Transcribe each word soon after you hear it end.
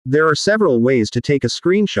There are several ways to take a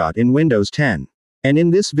screenshot in Windows 10. And in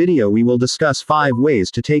this video we will discuss 5 ways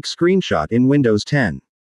to take screenshot in Windows 10.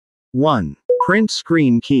 1. Print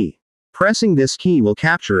screen key. Pressing this key will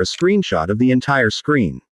capture a screenshot of the entire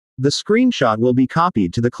screen. The screenshot will be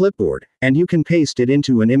copied to the clipboard, and you can paste it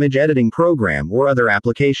into an image editing program or other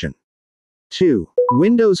application. 2.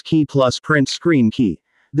 Windows key plus print screen key.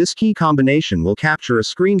 This key combination will capture a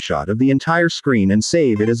screenshot of the entire screen and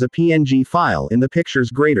save it as a PNG file in the Pictures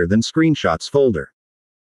Greater Than Screenshots folder.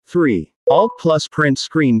 3. Alt plus print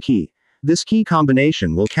screen key. This key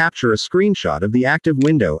combination will capture a screenshot of the active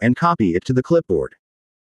window and copy it to the clipboard.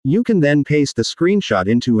 You can then paste the screenshot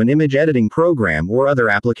into an image editing program or other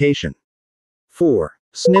application. 4.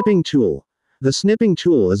 Snipping tool. The snipping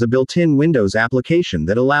tool is a built-in Windows application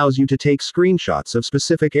that allows you to take screenshots of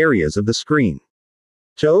specific areas of the screen.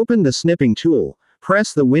 To open the snipping tool,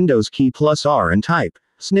 press the Windows key plus R and type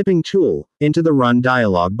 "snipping tool" into the Run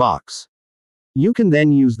dialog box. You can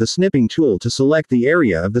then use the snipping tool to select the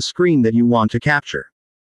area of the screen that you want to capture.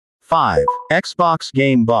 5. Xbox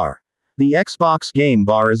Game Bar. The Xbox Game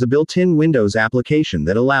Bar is a built-in Windows application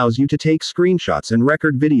that allows you to take screenshots and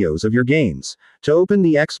record videos of your games. To open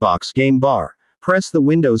the Xbox Game Bar, press the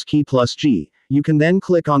Windows key plus G. You can then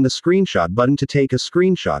click on the screenshot button to take a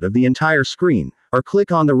screenshot of the entire screen, or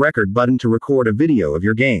click on the record button to record a video of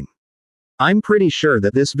your game. I'm pretty sure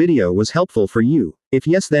that this video was helpful for you. If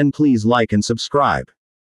yes, then please like and subscribe.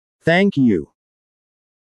 Thank you.